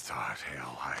just thought,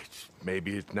 hell,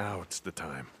 maybe now it's the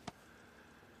time.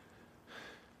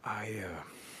 I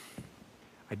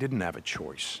didn't have a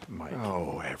choice, Mike.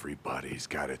 Oh, everybody's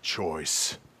got a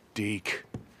choice, Deke.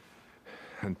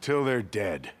 Until they're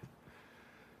dead.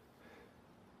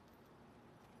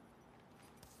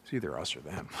 It's either us or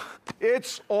them.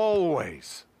 It's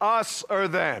always us or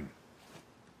them.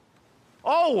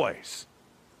 Always.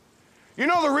 You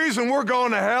know the reason we're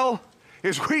going to hell?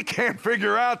 Is we can't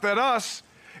figure out that us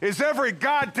is every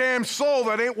goddamn soul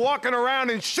that ain't walking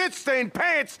around in shit-stained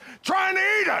pants trying to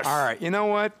eat us! All right, you know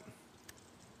what?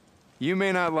 You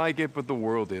may not like it, but the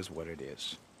world is what it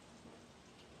is.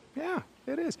 Yeah,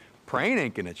 it is. Praying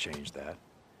ain't gonna change that.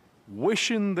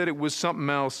 Wishing that it was something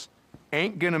else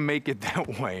ain't gonna make it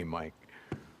that way, Mike.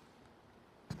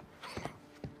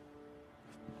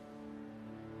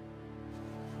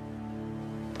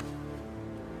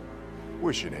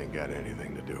 Wishing ain't got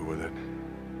anything to do with it.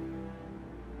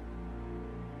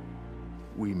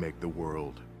 We make the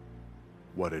world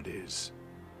what it is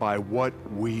by what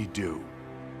we do.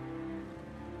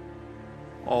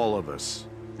 All of us.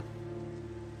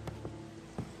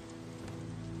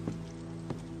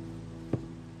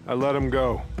 I let him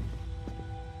go.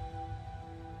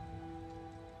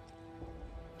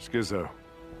 Skizzo.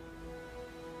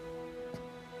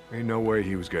 Ain't no way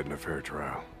he was getting a fair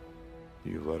trial.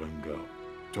 You let him go.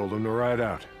 Told him to ride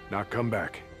out, not come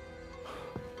back.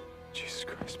 Jesus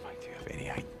Christ, Mike, do you have any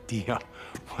idea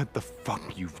what the fuck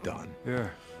you've done? Yeah.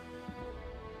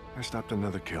 I stopped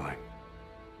another killing.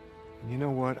 And you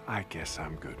know what? I guess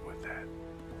I'm good with that.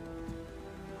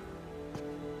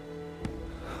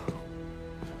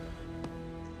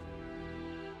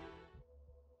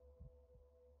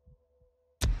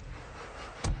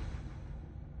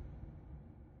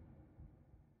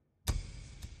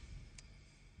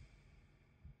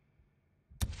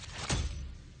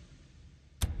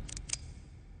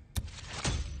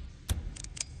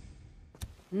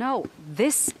 No,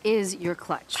 this is your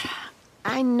clutch.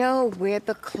 I know where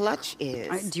the clutch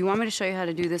is. Do you want me to show you how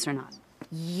to do this or not?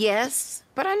 Yes,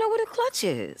 but I know what a clutch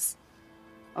is.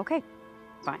 Okay,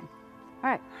 fine. All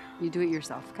right, you do it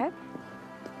yourself, okay?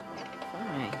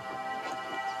 Fine.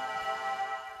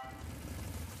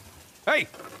 Hey!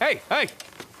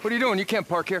 What are you doing? You can't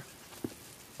park here.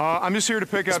 I'm just here to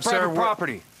pick up private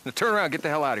property. Now turn around, get the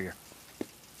hell out of here.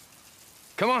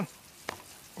 Come on.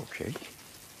 Okay.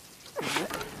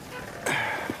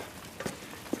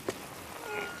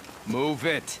 Move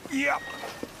it. Yep.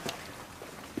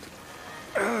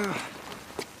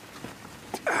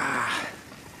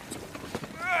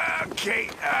 Okay,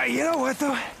 you know what,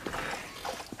 though?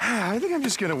 I think I'm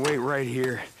just gonna wait right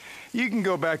here. You can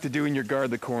go back to doing your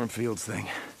guard the cornfields thing.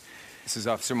 This is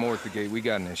Officer Moore at the gate. We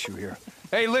got an issue here.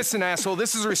 Hey, listen, asshole.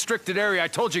 This is a restricted area. I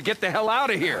told you, get the hell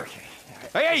out of here.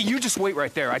 Okay. Hey, you just wait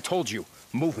right there. I told you.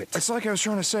 Move it. It's like I was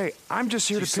trying to say. I'm just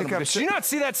here to pick up... Did you not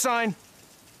see that sign?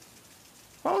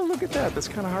 Oh, look at that. That's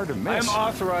kind of hard to miss. I am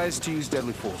authorized to use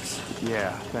deadly force.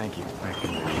 Yeah, thank you. Thank you.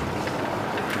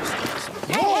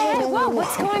 Hey, whoa,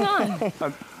 what's going on?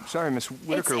 I'm sorry, Miss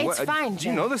Whitaker. It's fine, do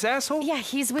you know this asshole? Yeah,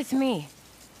 he's with me.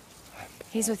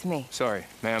 He's with me. Sorry,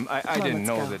 ma'am. I didn't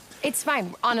know that... It's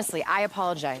fine. Honestly, I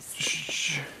apologize.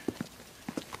 Shh.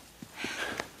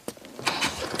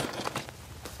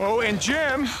 Oh, and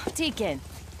Jim... Deacon.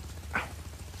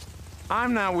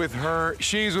 I'm not with her.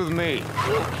 She's with me.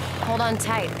 Hold on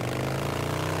tight.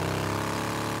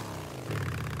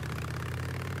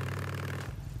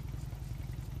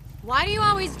 Why do you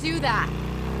always do that?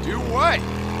 Do what?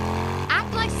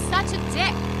 Act like such a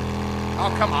dick.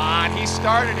 Oh, come on. He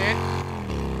started it.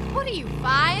 What are you,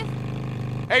 5?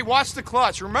 Hey, watch the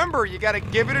clutch. Remember, you gotta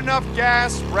give it enough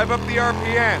gas, rev up the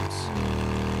RPMs.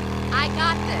 I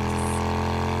got this.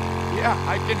 Yeah,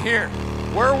 I can hear.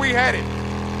 Where are we headed?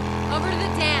 Over to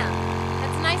the dam.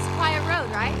 That's a nice, quiet road,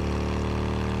 right?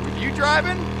 With you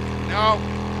driving? No.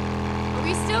 Are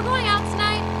we still going out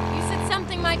tonight? You said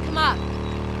something might come up.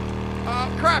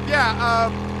 Crap, yeah.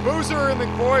 Boozer and the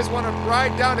boys want to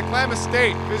ride down to Clam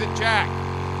Estate, visit Jack.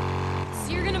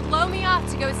 So you're gonna blow me off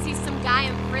to go see some guy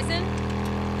in prison?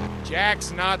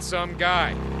 Jack's not some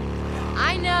guy.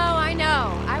 I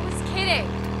know. I was kidding.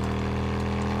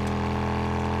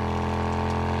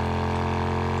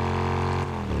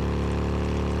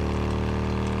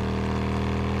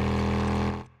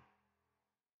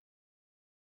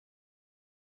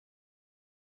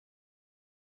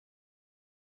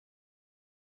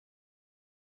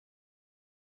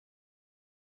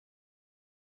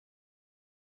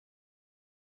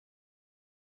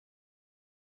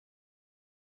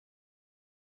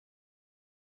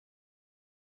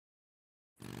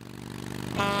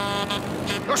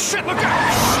 Oh shit, look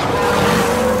out!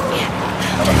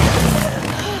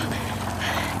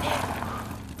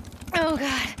 Oh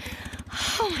God.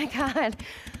 Oh my God.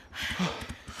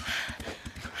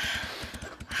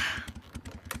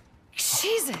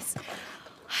 Jesus.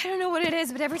 I don't know what it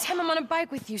is, but every time I'm on a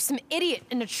bike with you, some idiot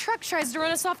in a truck tries to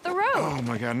run us off the road. Oh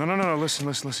my God, no, listen,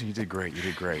 you did great,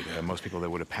 most people that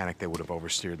would have panicked, they would have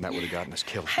oversteered, and that would have gotten us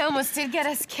killed. I almost did get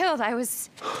us killed. I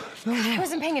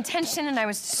wasn't paying attention and I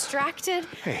was distracted.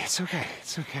 Hey, it's okay.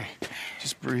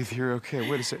 Just breathe, you're okay.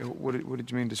 Wait a second, what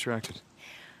did you mean distracted?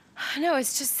 No,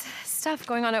 it's just stuff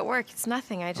going on at work. It's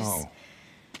nothing, I just... Oh.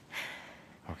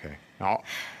 Okay. No,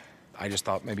 I just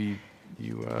thought maybe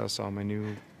you saw my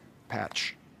new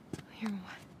patch. Your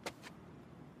what?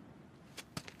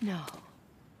 No.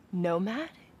 Nomad?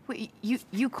 Wait,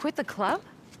 you quit the club?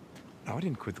 No, I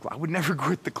didn't quit the club. I would never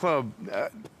quit the club.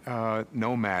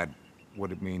 Nomad,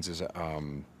 what it means is,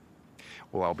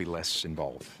 well, I'll be less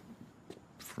involved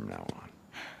from now on.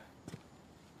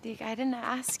 Deke, I didn't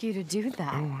ask you to do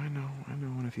that. Oh, I know.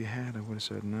 And if you had, I would have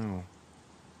said no.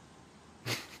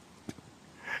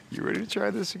 You ready to try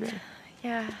this again?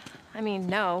 Yeah. I mean,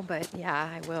 no, but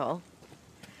yeah, I will.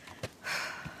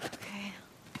 Okay.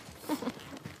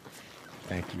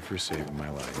 Thank you for saving my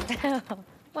life.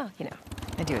 Well, you know,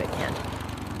 I do what I can.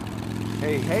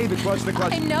 Hey, the clutch.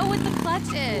 I know what the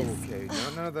clutch is. Okay,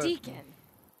 no, Deacon.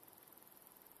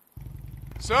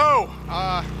 So,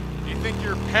 you think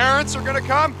your parents are gonna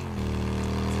come?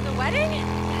 To the wedding?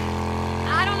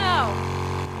 I don't know.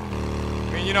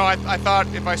 I mean, you know, I thought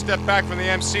if I stepped back from the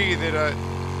MC that,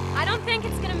 I don't think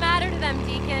it's gonna matter to them,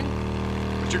 Deacon.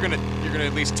 but you're gonna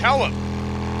at least tell them.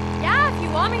 Yeah, if you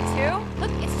want me to.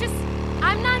 Look, it's just,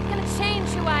 I'm not gonna change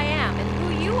who I am and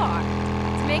who you are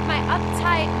to make my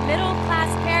uptight,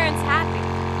 middle-class parents happy.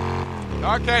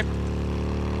 Okay.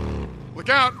 Look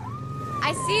out.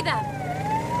 I see them.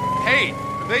 Hey,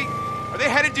 are they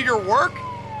headed to your work?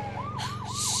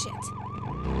 Shit.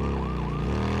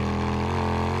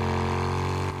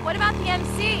 What about the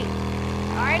MC?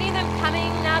 Are any of them coming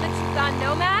now that you've gone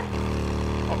nomad?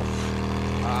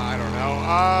 I don't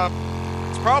know.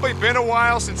 It's probably been a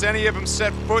while since any of them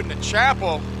set foot in a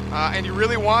chapel. And you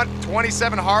really want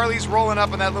 27 Harleys rolling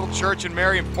up in that little church in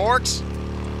Marion Forks?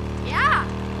 Yeah.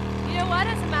 You know what?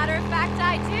 As a matter of fact,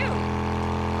 I do.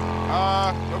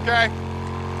 Okay.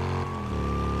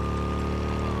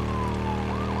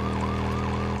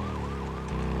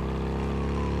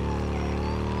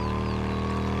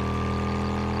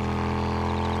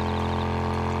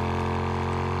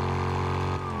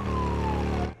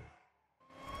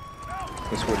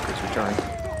 Miss Whitaker's returning.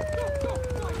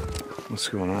 What's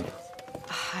going on?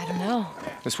 I don't know.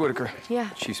 Miss Whitaker. Yeah?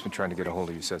 Chief's been trying to get a hold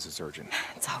of you, says it's urgent.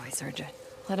 It's always urgent.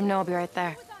 Let him know I'll be right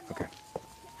there. Okay.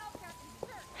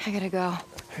 I gotta go.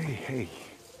 Hey.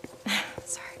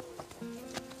 Sorry.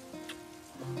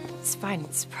 It's fine.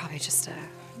 It's probably just a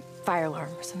fire alarm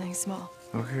or something small.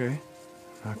 Okay.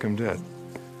 How come dead?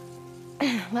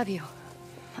 Love you.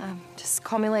 Just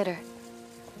call me later.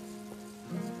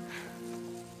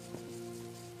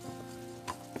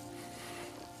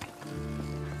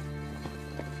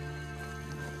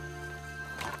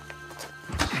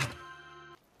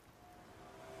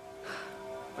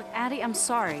 Look, Addie, I'm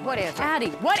sorry. Whatever. Addie.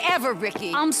 Whatever,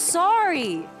 Ricky. I'm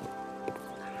sorry.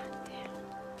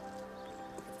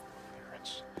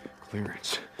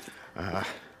 Clearance.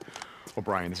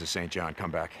 O'Brien, this is St. John.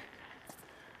 Come back.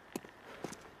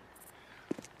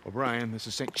 O'Brien, this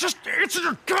is St. Just answer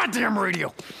your goddamn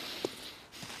radio!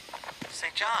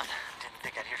 St. John, didn't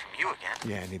think I'd hear from you again.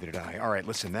 Yeah, neither did I. All right,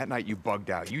 listen, that night you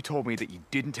bugged out. You told me that you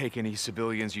didn't take any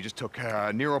civilians. You just took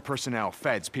Nero personnel,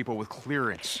 feds, people with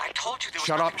clearance. I told you there was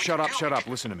Shut nothing up, we shut could up, do. shut up.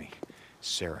 Listen to me.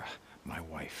 Sarah, my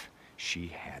wife, she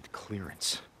had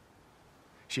clearance.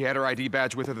 She had her ID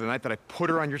badge with her the night that I put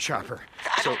her on your chopper.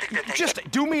 I don't think that they... Just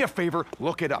do me a favor,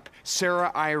 look it up. Sarah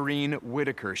Irene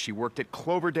Whitaker. She worked at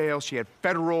Cloverdale. She had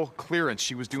federal clearance.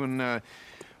 She was doing, I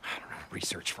don't know,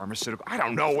 research, pharmaceutical. I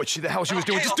don't know what the hell she was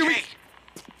doing. Just do me...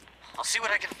 I'll see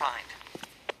what I can find.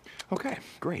 Okay,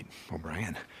 great.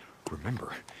 O'Brien,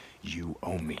 remember, you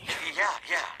owe me.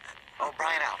 Yeah.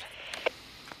 O'Brien out.